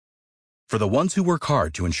For the ones who work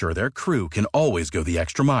hard to ensure their crew can always go the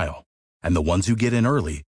extra mile, and the ones who get in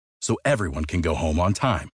early so everyone can go home on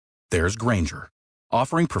time, there's Grainger,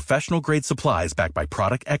 offering professional-grade supplies backed by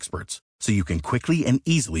product experts so you can quickly and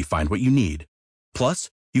easily find what you need. Plus,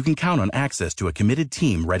 you can count on access to a committed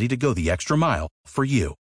team ready to go the extra mile for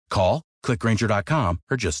you. Call, click Grainger.com,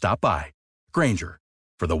 or just stop by. Grainger,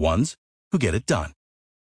 for the ones who get it done.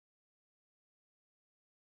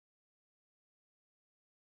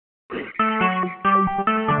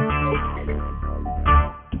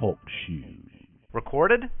 Talk shoes.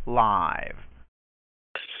 Recorded live.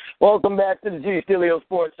 Welcome back to the G Stilio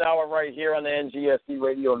Sports Hour right here on the NGSC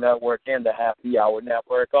Radio Network and the Happy Hour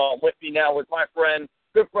Network. With me now is my friend,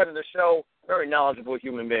 good friend of the show, very knowledgeable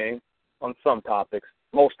human being on some topics,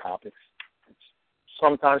 most topics.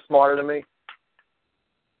 Sometimes smarter than me.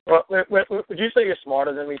 Well, would you say you're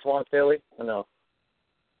smarter than me, Twan Staley? Or no?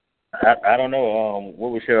 I don't know.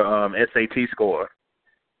 What was your SAT score?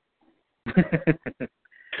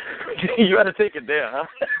 You had to take it there, huh?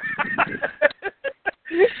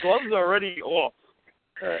 Gloves are already off.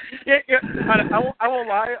 Yeah. I won't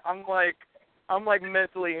lie. I'm like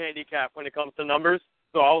mentally handicapped when it comes to numbers.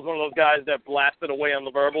 So I was one of those guys that blasted away on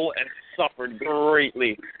the verbal and suffered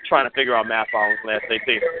greatly trying to figure out math problems in the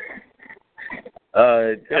SAT.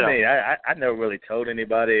 I mean, I never really told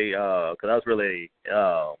anybody because I was really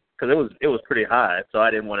because it was pretty high, so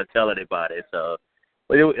I didn't want to tell anybody. So,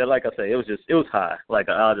 but like I say, it was high. Like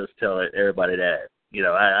I'll just tell everybody that. You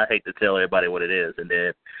know, I hate to tell everybody what it is, and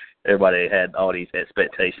then everybody had all these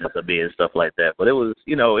expectations of me and stuff like that. But it was,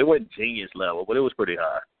 you know, it wasn't genius level, but it was pretty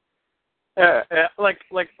high. Yeah, like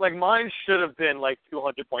mine should have been like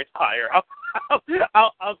 200 points higher. I'll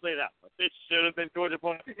say that. It should have been 200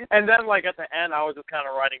 points. And then like at the end, I was just kind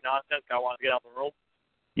of writing nonsense. I wanted to get out of the room.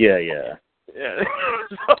 Yeah.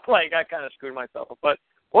 So like I kind of screwed myself up, but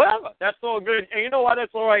whatever. That's all good. And you know what?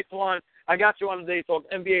 That's all right, Twan. I got you on today talk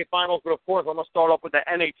NBA Finals, but of course I'm gonna start off with the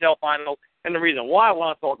NHL Finals. And the reason why I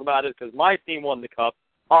want to talk about it is because my team won the cup.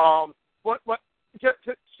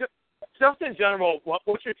 Just in general,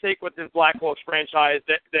 what's your take with this Blackhawks franchise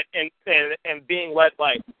and being led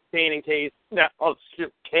by Kane and Taves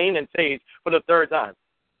for the third time?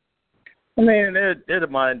 I mean, they're the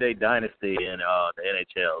modern day dynasty in the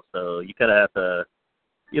NHL, so you kind of have to,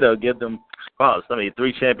 you know, give them props. I mean,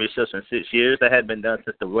 3 championships in 6 years. That hadn't been done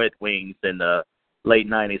since the Red Wings in the late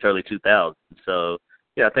 90s, early 2000s. So,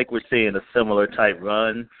 yeah, I think we're seeing a similar type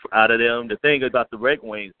run out of them. The thing about the Red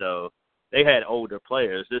Wings, though, they had older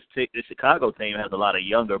players. This Chicago team has a lot of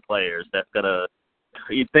younger players that's going to,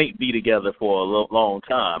 you think, be together for a long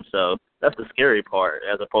time. So that's the scary part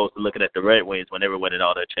as opposed to looking at the Red Wings when they were winning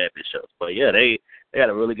all their championships. But, yeah, they got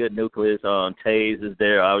a really good nucleus. Taves is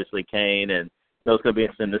there, obviously Kane, and it's going to be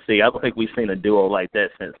interesting to see. I don't think we've seen a duo like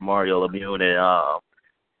that since Mario Lemieux and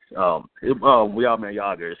Jaromir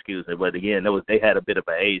Jagr, excuse me. But, again, they had a bit of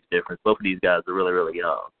an age difference. Both of these guys are really, really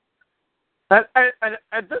young.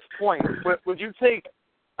 At this point, would you take?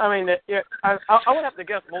 I mean, I would have to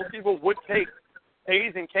guess most people would take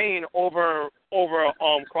Taves and Kane over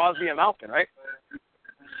Crosby and Malkin, right?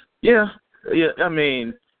 Yeah. I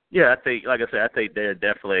mean, yeah. I think, like I said, I think they're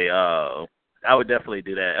definitely. I would definitely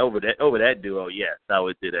do that over that duo. Yes, I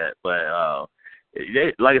would do that. But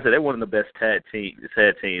like I said, they're one of the best tag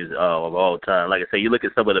teams of all time. Like I said, you look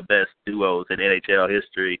at some of the best duos in NHL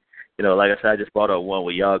history. You know, like I said, I just brought up one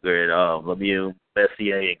with Jagr and Lemieux,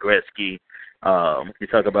 Messier, and Gretzky. You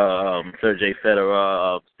talk about Sergei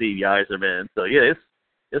Fedorov, Steve Yzerman. So, yeah,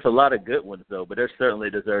 it's a lot of good ones, though, but they certainly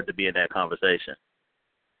deserve to be in that conversation.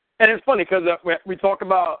 And it's funny because we talk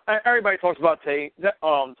about – everybody talks about Taves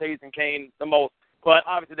and Kane the most, but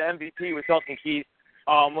obviously the MVP was Duncan Keith,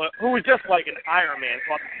 who was just like an Iron Man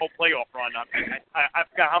throughout the whole playoff run. I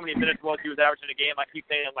forgot how many minutes he was averaging a game. I keep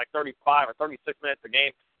saying like 35 or 36 minutes a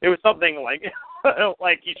game. It was something like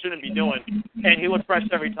like he shouldn't be doing, and he looked fresh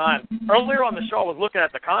every time. Earlier on the show, I was looking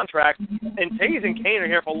at the contract, and Taves and Kane are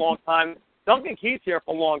here for a long time. Duncan Keith's here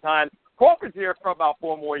for a long time. Crawford's here for about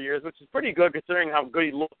 4 more years, which is pretty good considering how good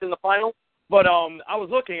he looked in the final. But I was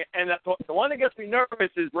looking, and the one that gets me nervous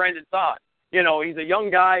is Brandon Saad. You know, he's a young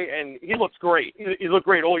guy, and he looks great. He looked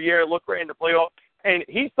great all year, looked great in the playoffs. And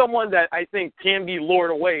he's someone that I think can be lured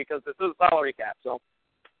away because this is a salary cap. So.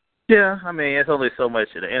 Yeah, I mean, it's only so much.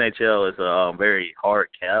 The NHL is a very hard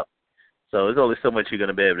cap, so there's only so much you're going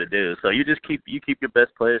to be able to do. So you just keep your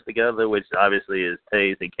best players together, which obviously is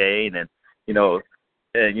Taves and Kane, and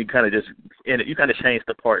and you kind of change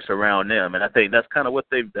the parts around them, and I think that's kind of what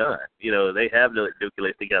they've done. You know, they have the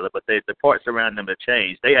nucleus together, but the parts around them have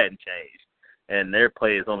changed. They hadn't changed, and their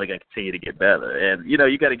play is only going to continue to get better. And, you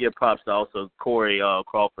got to give props to also Corey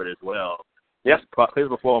Crawford as well. Yes. His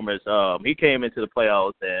performance, he came into the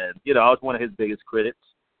playoffs, and, I was one of his biggest critics.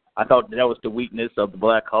 I thought that was the weakness of the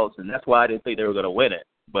Blackhawks, and that's why I didn't think they were going to win it.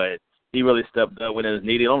 But he really stepped up when it was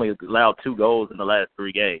needed. Only allowed 2 goals in the last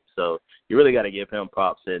 3 games. So you really got to give him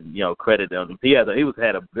props and, credit him. He had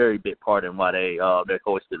a very big part in why they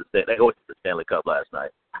hoisted the Stanley Cup last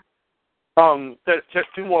night. Just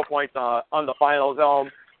 2 more points on the finals.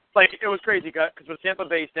 It was crazy because with Tampa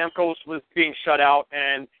Bay, Stamkos was being shut out,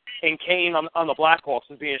 and Kane on the Blackhawks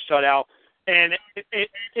was being shut out, and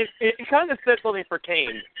it kind of said something for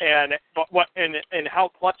Kane and how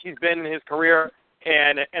clutch he's been in his career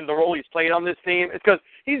and the role he's played on this team. It's because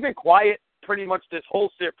he's been quiet pretty much this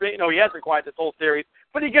whole series. He has been quiet this whole series,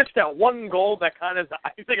 but he gets that 1 goal that kind of is the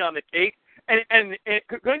icing on the cake. And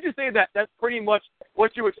couldn't you say that that's pretty much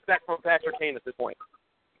what you expect from Patrick Kane at this point?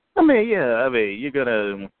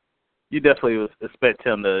 You definitely expect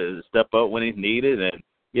him to step up when he's needed, and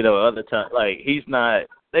other times he's not.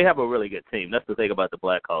 They have a really good team. That's the thing about the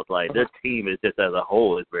Blackhawks. Their team is just as a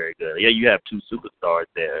whole is very good. Yeah, you have 2 superstars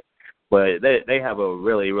there, but they have a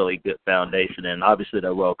really, really good foundation, and obviously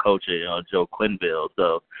they're well coached, Joe Quenneville.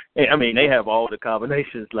 So, they have all the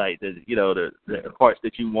combinations, the parts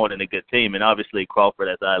that you want in a good team, and obviously Crawford,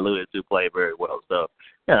 as I alluded to, played very well. So,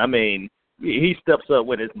 yeah, he steps up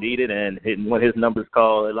when it's needed and when his numbers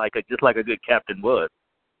call, just like a good captain would.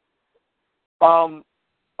 So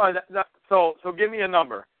give me a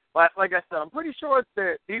number. Like I said, I'm pretty sure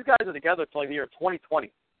that these guys are together till the year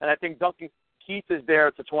 2020, and I think Duncan Keith is there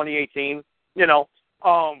to 2018.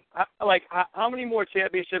 How many more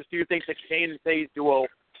championships do you think the Kane and Taves duo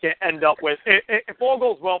can end up with? If all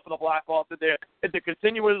goes well for the Blackhawks, if they're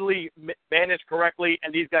continually managed correctly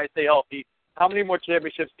and these guys stay healthy, how many more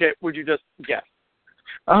championships would you just guess?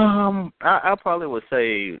 I probably would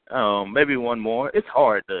say maybe 1 more. It's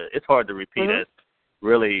hard to repeat it.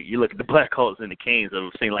 Really, you look at the Blackhawks and the Canes,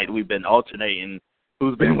 it seems like we've been alternating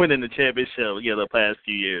who's been winning the championship, the past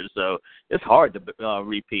few years. So it's hard to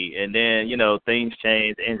repeat. And then, things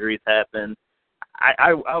change, injuries happen.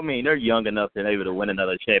 They're young enough to be able to win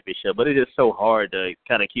another championship, but it is so hard to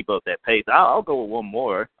kind of keep up that pace. I'll go with 1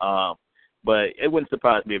 more. But it wouldn't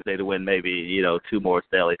surprise me if they win maybe, 2 more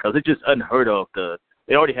Stanley, because it's just unheard of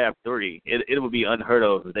they already have 3. It would be unheard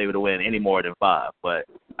of if they were to win any more than 5. But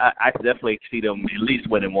I definitely see them at least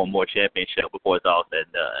winning 1 more championship before it's all said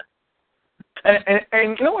and done.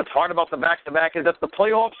 And what's hard about the back-to-back is that the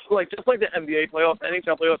playoffs, just like the NBA playoffs,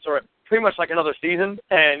 NHL playoffs are pretty much like another season,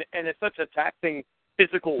 and it's such a taxing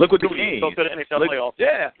physical look what duty the Kings. to go to the NHL playoffs.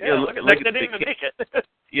 Yeah. Look at they didn't even make it.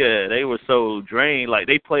 Yeah, they were so drained.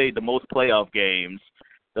 They played the most playoff games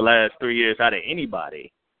the last 3 years out of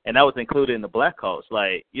anybody. And that was included in the Blackhawks. So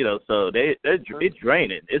it's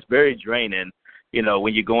draining. It's very draining,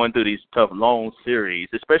 when you're going through these tough, long series,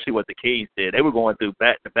 especially what the Kings did. They were going through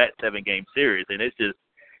back-to-back 7-game series, and it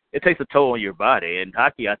takes a toll on your body. And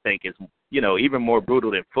hockey, I think, is, even more brutal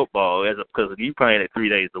than football because you're playing it 3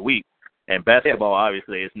 days a week. And basketball,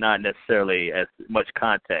 obviously, is not necessarily as much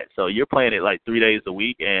contact. So you're playing it 3 days a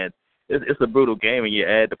week, and it's a brutal game, and you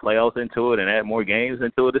add the playoffs into it and add more games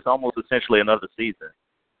into it. It's almost essentially another season.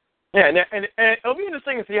 Yeah, and it'll be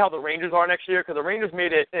interesting to see how the Rangers are next year, because the Rangers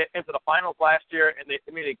made it into the finals last year, and they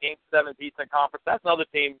made a Game 7 Eastern Conference. That's another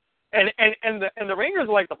team. And the Rangers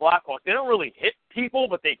are like the Blackhawks. They don't really hit people,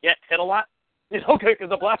 but they get hit a lot. Because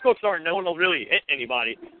the Blackhawks aren't known to really hit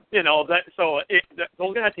anybody. Those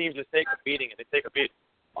kind of teams just take a beating, and they take a beating.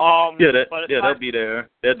 They'll be there.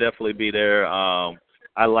 They'll definitely be there. I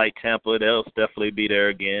like Tampa. They'll definitely be there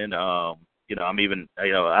again. I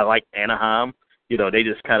like Anaheim.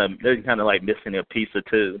 They're kind of like missing a piece or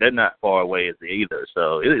two. They're not far away either.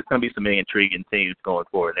 So it's going to be some intriguing teams going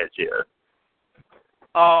forward next year.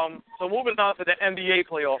 So moving on to the NBA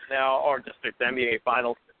playoffs now, or just the NBA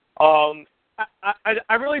finals. I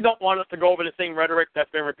really don't want us to go over the same rhetoric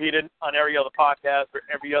that's been repeated on every other podcast or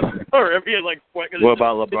every other What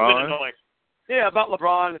about LeBron? Yeah, about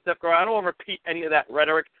LeBron and Steph Curry. I don't want to repeat any of that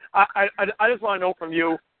rhetoric. I just want to know from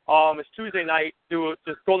you. It's Tuesday night.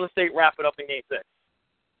 Does Golden State wrap it up in Game 6?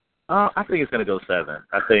 I think it's going to go 7.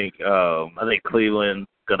 I think Cleveland's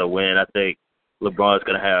going to win. I think LeBron's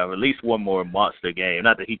going to have at least 1 more monster game.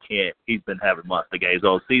 Not that he can't. He's been having monster games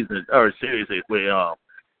all season or series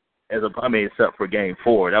except for Game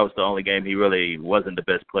 4. That was the only game he really wasn't the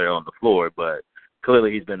best player on the floor. But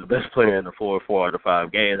clearly he's been the best player in the 4 out of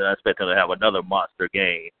 5 games, and I expect him to have another monster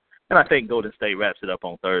game. And I think Golden State wraps it up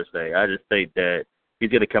on Thursday. I just think that he's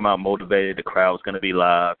going to come out motivated. The crowd's going to be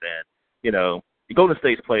live. And, Golden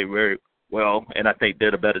State's played very, well, and I think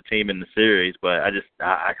they're the better team in the series. But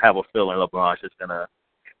I have a feeling LeBron's just gonna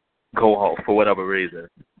go off for whatever reason.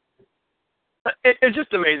 It's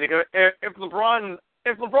just amazing. If LeBron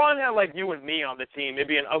had like you and me on the team, it'd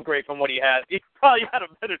be an upgrade from what he had. He probably had a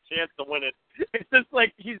better chance to win it. It's just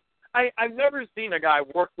like I've never seen a guy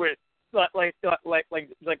work with like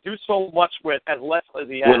do so much with as less as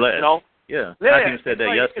he has. You know? Yeah. I even said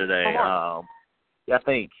that yesterday. I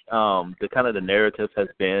think the kind of the narrative has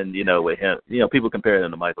been, with him, people comparing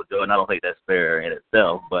him to Michael Jordan. I don't think that's fair in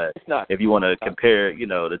itself. But if you want to compare,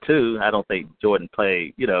 the two, I don't think Jordan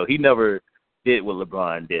played. He never did what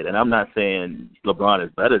LeBron did. And I'm not saying LeBron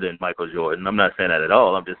is better than Michael Jordan. I'm not saying that at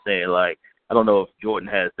all. I'm just saying, like, I don't know if Jordan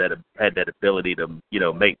had that ability to,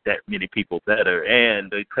 make that many people better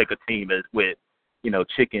and to take a team as with,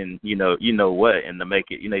 chicken, what, and to make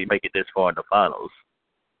it, make it this far in the finals.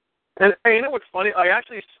 And you know what's funny? I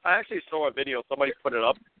actually saw a video. Somebody put it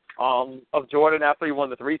up of Jordan after he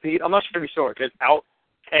won the three-peat. I'm not sure if you saw it. It's out.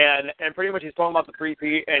 And pretty much he's talking about the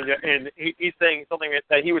three-peat, and he's saying something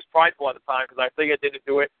that he was prideful at the time because Isaiah didn't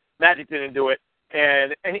do it, Magic didn't do it,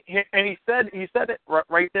 and he said it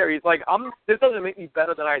right there. He's like, this doesn't make me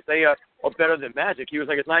better than Isaiah or better than Magic. He was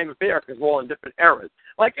like, it's not even fair because we're all in different eras.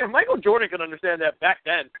 Like, if Michael Jordan could understand that back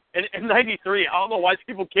then in '93, I don't know why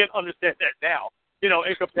people can't understand that now. In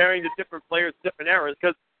comparing the different players, different eras,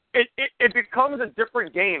 because it becomes a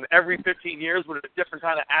different game every 15 years with a different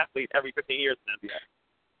kind of athlete every 15 years in the NBA.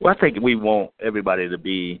 Well, I think we want everybody to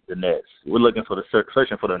be the next. We're looking for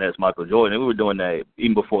searching for the next Michael Jordan. And we were doing that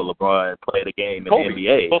even before LeBron played a game in Kobe. the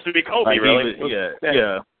NBA. Supposed to be Kobe, really?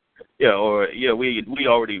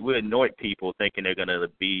 We anoint people thinking they're gonna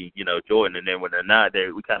be, Jordan, and then when they're not,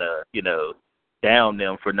 we kind of, down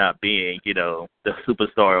them for not being, the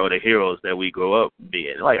superstar or the heroes that we grow up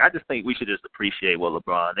being. Like, I just think we should just appreciate what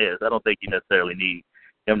LeBron is. I don't think you necessarily need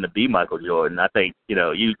him to be Michael Jordan. I think,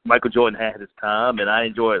 Michael Jordan had his time, and I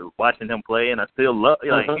enjoyed watching him play, and I still love,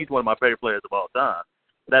 he's one of my favorite players of all time.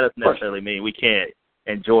 That doesn't necessarily mean we can't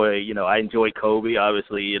enjoy, I enjoyed Kobe.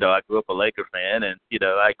 Obviously, I grew up a Laker fan, and,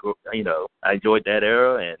 I enjoyed that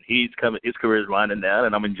era, and his career is winding down,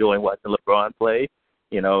 and I'm enjoying watching LeBron play.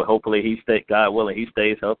 Hopefully God willing, he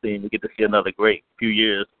stays healthy, and we get to see another great few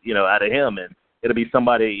years, out of him, and it'll be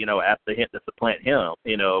somebody, after him to supplant him.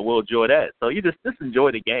 We'll enjoy that. So you just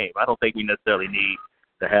enjoy the game. I don't think we necessarily need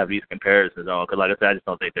to have these comparisons on because, like I said, I just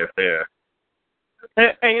don't think they're fair.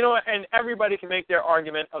 And and everybody can make their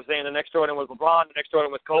argument of saying the next Jordan was LeBron, the next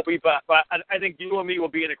Jordan was Kobe, but I think you and me will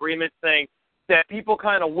be in agreement saying that people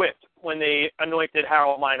kind of whipped when they anointed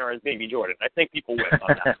Harold Miner as Baby Jordan. I think people whipped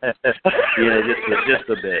on that. Yeah, just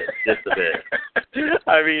a bit.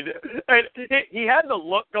 I mean, he had the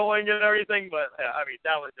look going and everything, but I mean,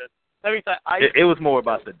 that was just. It was more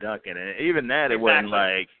about the dunking, and even that, it wasn't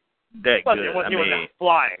like that good. He wasn't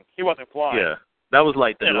flying. He wasn't flying. Yeah, that was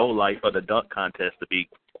like the low life of the dunk contest, to be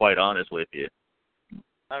quite honest with you.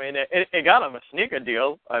 I mean, it got him a sneaker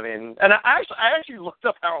deal. I mean, and I actually looked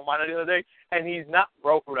up Harold Miner the other day, and he's not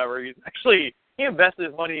broke or whatever. He invested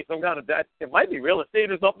his money in some kind of debt. It might be real estate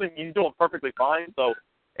or something. He's doing perfectly fine. So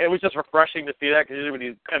it was just refreshing to see that because usually with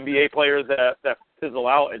these NBA players that fizzle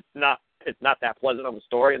out, it's not that pleasant of a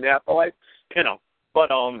story in the afterlife, But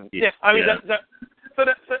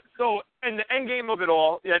So in the end game of it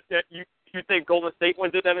all, that you think Golden State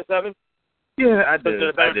wins it then in 7? Yeah, I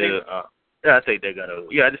do. I think they're gonna.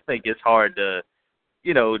 Yeah, I just think it's hard to,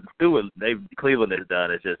 do what Cleveland has done.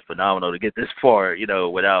 It's just phenomenal to get this far,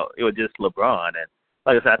 without it was just LeBron. And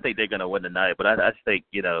like I said, I think they're gonna win tonight. But I just think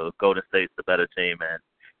Golden State's the better team, and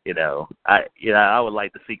I would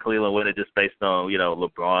like to see Cleveland win it just based on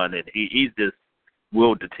LeBron, and he's just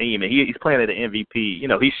willed the team, and he's playing at the MVP.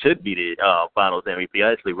 He should be the Finals MVP.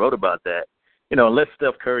 I actually wrote about that. Unless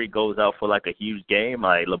Steph Curry goes out for like a huge game,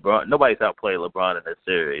 like LeBron, nobody's outplayed LeBron in this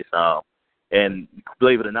series. And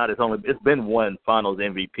believe it or not, it's been one Finals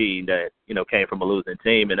MVP that came from a losing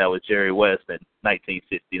team, and that was Jerry West in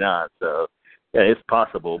 1969. So yeah, it's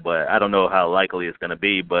possible, but I don't know how likely it's going to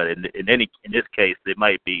be. But in this case, it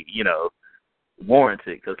might be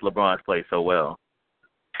warranted because LeBron's played so well.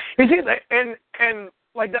 You see, and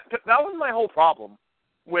like that was my whole problem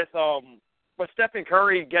with Stephen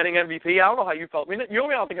Curry getting MVP. I don't know how you felt. I mean, you and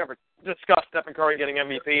me, I don't think ever discussed Stephen Curry getting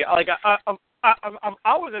MVP. Like I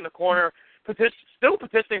was in the corner. Still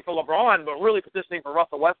petitioning for LeBron, but really petitioning for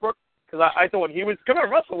Russell Westbrook because I thought he was. Because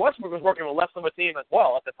Russell Westbrook was working with less of a team as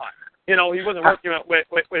well at the time. He wasn't working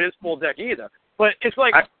with his full deck either. But it's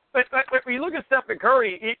like when you look at Stephen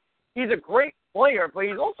Curry, he's a great player, but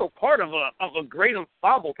he's also part of a great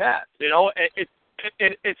ensemble cast.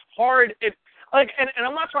 It's hard. and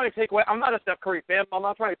I'm not trying to take away. I'm not a Steph Curry fan. But I'm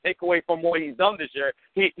not trying to take away from what he's done this year.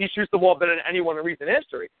 He shoots the ball better than anyone in recent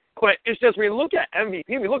history. But it's just we look at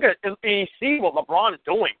MVP, we look at and you see what LeBron is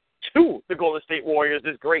doing to the Golden State Warriors,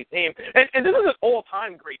 this great team, and this is an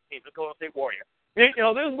all-time great team, the Golden State Warriors. You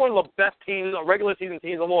know, this is one of the best teams, regular season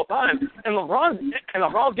teams of all time, and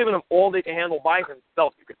LeBron's giving them all they can handle by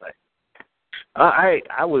himself, you could say.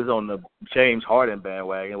 I was on the James Harden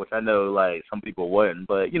bandwagon, which I know like some people wouldn't,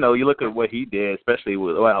 but you know, you look at what he did, especially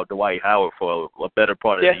with Dwight Howard for a better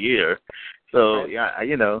part of the year. So yeah,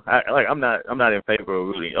 you know, I'm not in favor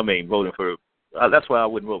of voting for. That's why I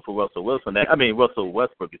wouldn't vote for Russell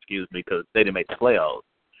Westbrook, excuse me, because they didn't make the playoffs.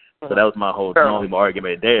 So that was my whole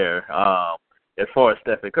argument there. As far as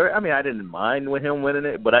Stephen Curry, I mean, I didn't mind with him winning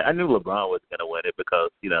it, but I knew LeBron was going to win it because,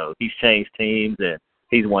 you know, he's changed teams and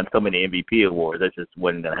he's won so many MVP awards. That just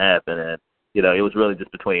wasn't going to happen. And, you know, it was really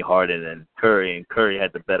just between Harden and Curry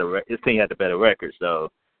had the better his team had the better record. So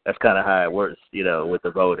that's kind of how it works, you know, with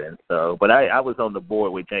the voting. So, but I was on the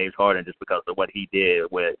board with James Harden just because of what he did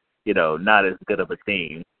with, you know, not as good of a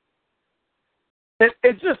team.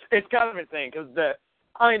 It's kind of insane because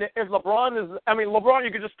if LeBron LeBron,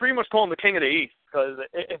 you could just pretty much call him the king of the East because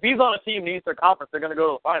if he's on a team in the Eastern Conference, they're going to go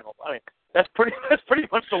to the finals. I mean, that's pretty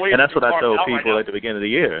much the way. And that's what I told people right at the beginning of the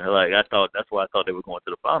year. Like that's why I thought they were going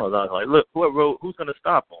to the finals. I was like, look, who's going to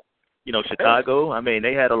stop them? You know, Chicago. I mean,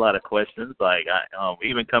 they had a lot of questions. Like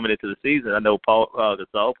even coming into the season, I know Paul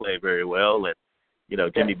Gasol played very well, and you know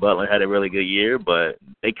Jimmy Butler had a really good year, but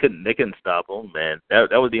they couldn't stop them. Man, that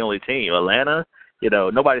was the only team. Atlanta. You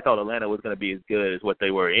know, nobody thought Atlanta was going to be as good as what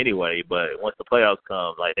they were anyway. But once the playoffs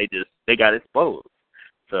come, like they got exposed.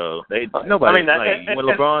 So nobody. When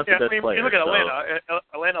LeBron's the best player. You look at Atlanta.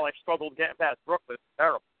 Atlanta struggled getting past Brooklyn.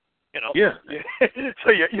 Terrible. You know. Yeah.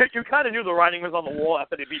 So you kind of knew the writing was on the wall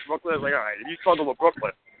after they beat Brooklyn. It was like, all right, if you struggle with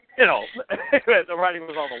Brooklyn, you know, the writing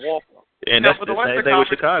was on the wall. And that's the same thing with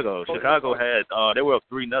Chicago. Chicago had they were up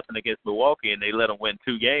 3-0 against Milwaukee, and they let them win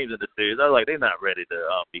 2 games in the series. I was like, they're not ready to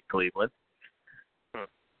beat Cleveland.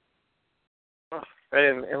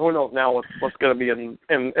 And who knows now what's going to be in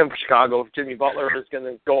Chicago if Jimmy Butler is going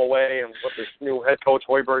to go away and what this new head coach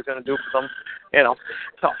Hoiberg is going to do for them. You know,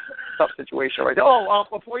 tough situation right there. Oh,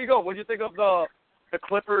 before you go, what do you think of the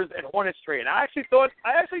Clippers and Hornets trade? I actually thought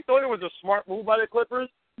it was a smart move by the Clippers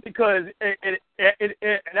because it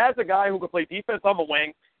as a guy who can play defense on the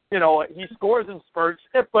wing, you know, he scores in spurts,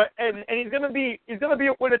 but he's going to be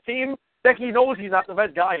with a team that he knows he's not the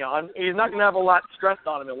best guy on. He's not going to have a lot stressed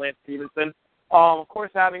on him in Lance Stevenson. Of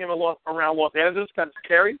course, having him around Los Angeles is kind of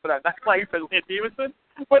scary, but that's why for Lance Stevenson.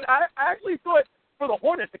 But I actually thought for the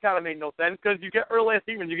Hornets it kind of made no sense because you get Lance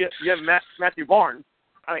Stevenson, you get Matthew Barnes.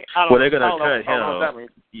 I mean, I don't know. They're gonna cut him.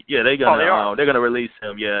 Yeah, they're gonna release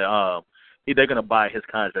him. Yeah, they're gonna buy his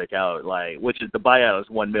contract out, which is the buyout is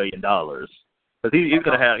 $1 million. Because he's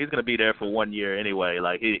gonna be there for 1 year anyway.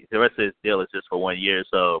 The rest of his deal is just for 1 year.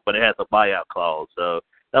 So, but it has a buyout clause. So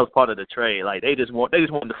that was part of the trade. They just wanted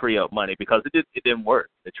to free up money because it didn't work.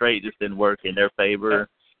 The trade just didn't work in their favor,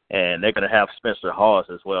 and they're gonna have Spencer Hawes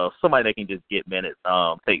as well, somebody that can just get minutes,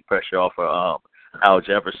 take pressure off of Al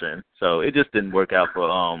Jefferson. So it just didn't work out for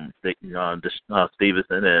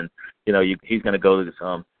Stevenson, and you know he's gonna go to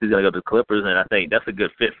the Clippers, and I think that's a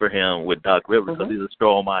good fit for him with Doc Rivers because he's a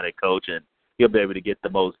strong-minded coach and he'll be able to get the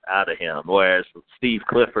most out of him. Whereas Steve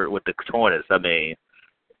Clifford with the Hornets, I mean,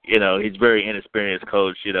 you know, he's a very inexperienced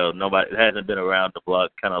coach. You know, nobody hasn't been around the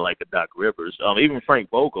block, kind of like a Doc Rivers. Even Frank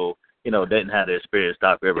Vogel, you know, didn't have the experience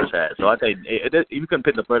Doc Rivers had. So I think you couldn't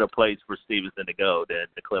pick a better place for Stevenson to go than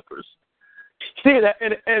the Clippers. See that,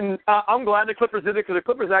 and I'm glad the Clippers did it because the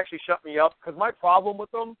Clippers actually shut me up. Because my problem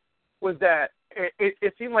with them was that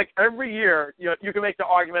it seemed like every year you can make the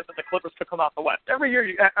argument that the Clippers could come out the West. Every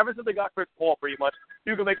year, ever since they got Chris Paul, pretty much,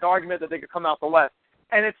 you can make the argument that they could come out the West.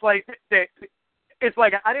 And it's like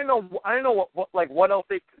I didn't know what else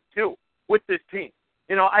they could do with this team.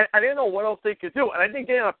 You know, I didn't know what else they could do. And I think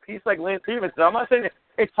getting a piece like Lance Stevenson, I'm not saying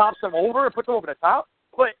it tops them over or puts them over the top,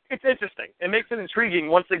 but it's interesting. It makes it intriguing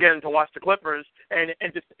once again to watch the Clippers and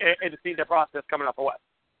to see their process coming out the West.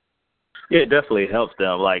 Yeah, it definitely helps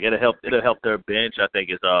them. It'll help their bench. I think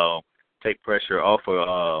it's take pressure off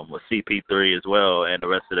of CP3 as well and the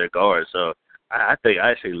rest of their guards. So I think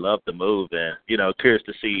I actually love the move, and you know, curious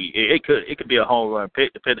to see it could be a home run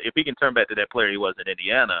pick if he can turn back to that player he was in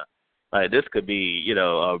Indiana. This could be, you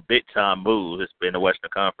know, a big time move in the Western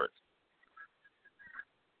Conference.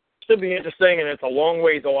 Should be interesting, and it's a long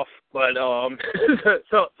ways off. But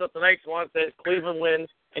so tonight Swan says Cleveland wins,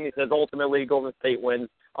 and he says ultimately Golden State wins.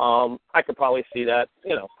 I could probably see that.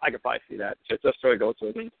 You know, I could probably see that. Just so it goes to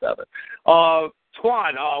a game 7.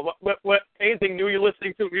 Twan, what anything new you're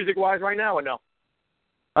listening to music-wise right now, or no?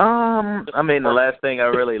 I mean, the last thing I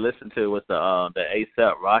really listened to was the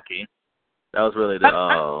ASAP Rocky. That was really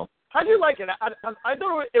the. How do you like it? I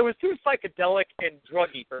thought it was too psychedelic and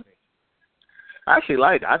druggy for me. I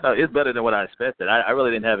thought it's better than what I expected. I really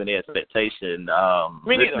didn't have any expectation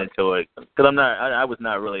listening to it because I was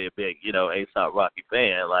not really a big ASAP Rocky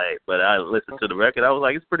fan. But I listened to the record. I was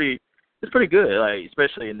like, it's pretty good. Like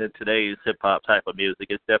especially in today's hip hop type of music,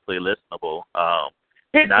 it's definitely listenable.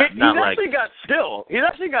 He's actually got skill. He's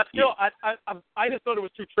actually got skill. Yeah. I just thought it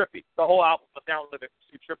was too trippy. The whole album, the sound of it was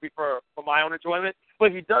too trippy for my own enjoyment.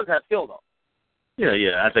 But he does have skill, though.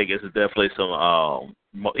 Yeah. I think it's definitely some.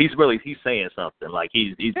 He's saying something. Like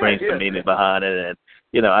he's bringing some meaning behind it,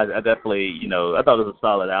 and I definitely I thought it was a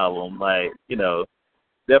solid album.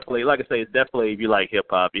 Definitely, like I say, it's definitely if you like hip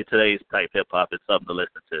hop, today's type hip hop, it's something to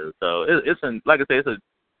listen to. So it's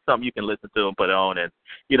something you can listen to and put on, and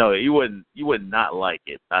you would not like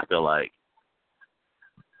it. I feel like.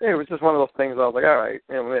 Yeah, it was just one of those things. I was like, all right,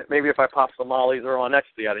 maybe if I pop some mollies or on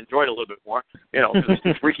ecstasy, I'd enjoy it a little bit more. Because it's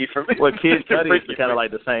too freaky for me. Well, Kid Cudi is kind of like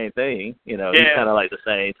the same thing. He's kind of like the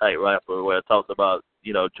same type rapper where it talks about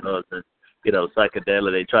drugs and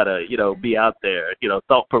psychedelic. They try to be out there,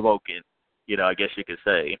 thought provoking. I guess you could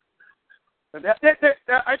say.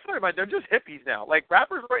 I swear about it, they're just hippies now. Like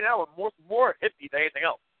rappers right now are more hippie than anything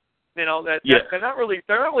else. They're not really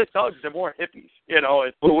thugs. They're more hippies.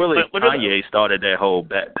 Kanye started that whole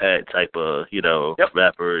backpack type of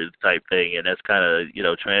rapper type thing, and that's kind of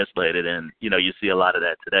translated, and you see a lot of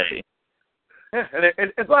that today. Yeah,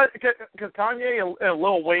 and it's like because Kanye and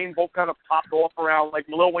Lil Wayne both kind of popped off around like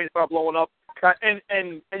Lil Wayne started blowing up, and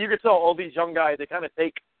you can tell all these young guys they kind of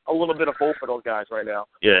take a little bit of both of those guys right now.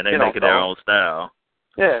 Yeah, and they make it their own style.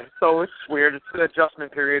 Yeah, so it's weird. It's an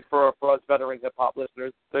adjustment period for us veteran hip hop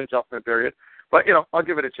listeners. It's an adjustment period, but I'll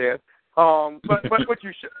give it a chance. But what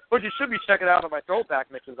you should be checking out on my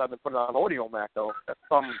throwback mixes I've been putting on Audio Mac though. That's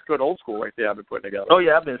some good old school right there I've been putting together. Oh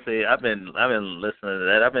yeah, I've been listening to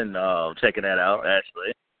that. I've been checking that out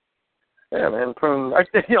actually. Yeah, man.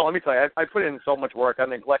 Let me tell you, I put in so much work. I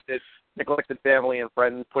neglected family and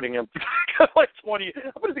friends, putting in like 20.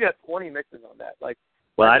 I put together 20 mixes on that.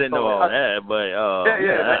 Well, I didn't know all that, but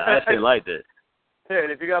I actually liked it. Yeah,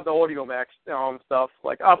 and if you got the Audio Max stuff,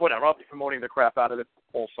 whatever, I'll be promoting the crap out of it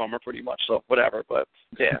all summer pretty much, so whatever, but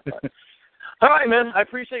yeah. All right, man, I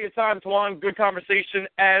appreciate your time, Twan. Good conversation,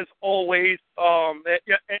 as always.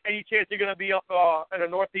 Any chance you're going to be up in the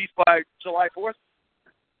Northeast by July 4th?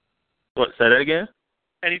 What, say that again?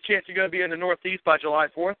 Any chance you're going to be in the Northeast by July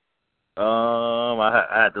 4th?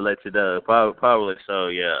 I had to let you know. Probably so,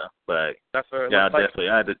 yeah. But that's definitely.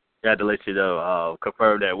 I had to let you know. I'll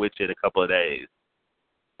confirm that with you in a couple of days.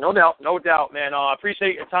 No doubt, man. I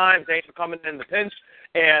appreciate your time. Thanks for coming in the pinch.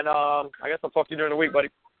 And I guess I'll talk to you during the week, buddy.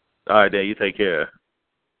 All right, Dan. You take care.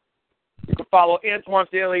 You can follow Twan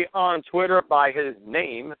Staley on Twitter by his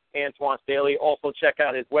name, Twan Staley. Also check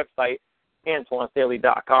out his website,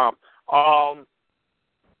 TwanStaley.com.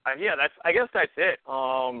 I guess that's it.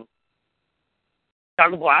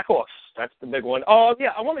 The Blackhawks. That's the big one. I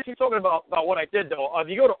want to keep talking about what I did, though. If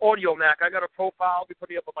you go to Audio Mac, I got a profile. I'll be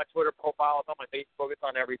putting it up on my Twitter profile. It's on my Facebook. It's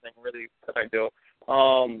on everything, really, that I do.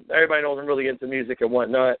 Everybody knows I'm really into music and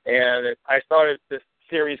whatnot. And I started this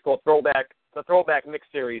series called the Throwback Mix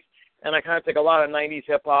Series. And I kind of take a lot of 90s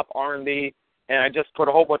hip-hop, R&B, and I just put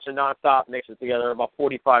a whole bunch of nonstop mixes together, about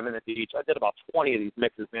 45 minutes each. I did about 20 of these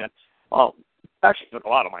mixes, man. Actually took a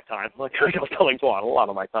lot of my time. Like I was telling Twan, a lot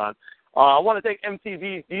of my time. I want to thank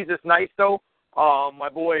MTV's Jesus Nice, though. My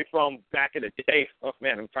boy from back in the day. Oh,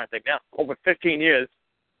 man, I'm trying to think now. Over 15 years,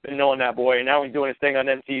 been knowing that boy. And now he's doing his thing on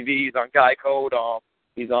MTV. He's on Guy Code.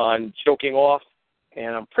 He's on Choking Off.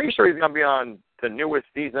 And I'm pretty sure he's going to be on the newest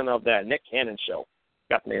season of that Nick Cannon show.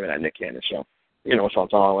 Got the name of that Nick Cannon show. You know what I'm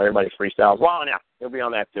talking about. Everybody freestyles. Well, yeah, he'll be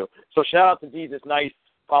on that, too. So shout out to Jesus Nice.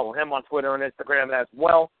 Follow him on Twitter and Instagram as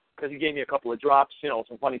well, because he gave me a couple of drops,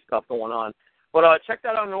 some funny stuff going on. But check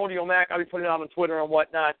that out on Audio Mac. I'll be putting it out on Twitter and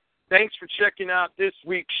whatnot. Thanks for checking out this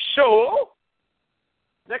week's show.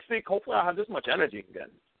 Next week, hopefully I'll have this much energy again.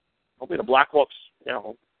 Hopefully the Blackhawks,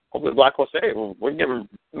 say, we're going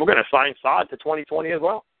to sign Saad to 2020 as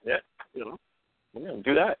well. Yeah, we're going to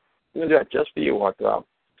do that. We're going to do that just for you, Heartthrob.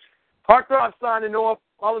 Heartthrob signing off.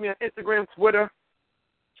 Follow me on Instagram, Twitter.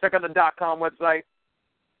 Check out the .com website.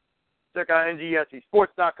 Check out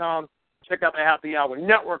ngsesports.com. Check out the Happy Hour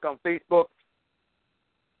Network on Facebook.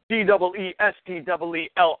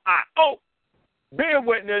 DEESTEELIO. Bear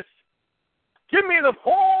witness. Give me the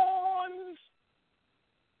horns.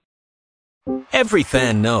 Every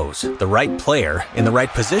fan knows the right player in the right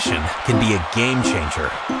position can be a game changer.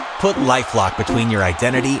 Put LifeLock between your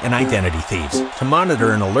identity and identity thieves to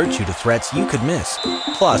monitor and alert you to threats you could miss.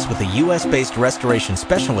 Plus, with a U.S.-based restoration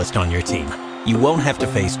specialist on your team, you won't have to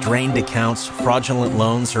face drained accounts, fraudulent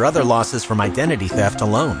loans, or other losses from identity theft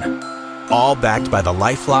alone. All backed by the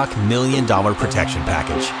LifeLock $1 Million Protection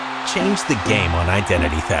Package. Change the game on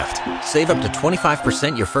identity theft. Save up to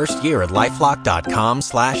 25% your first year at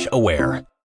LifeLock.com/aware.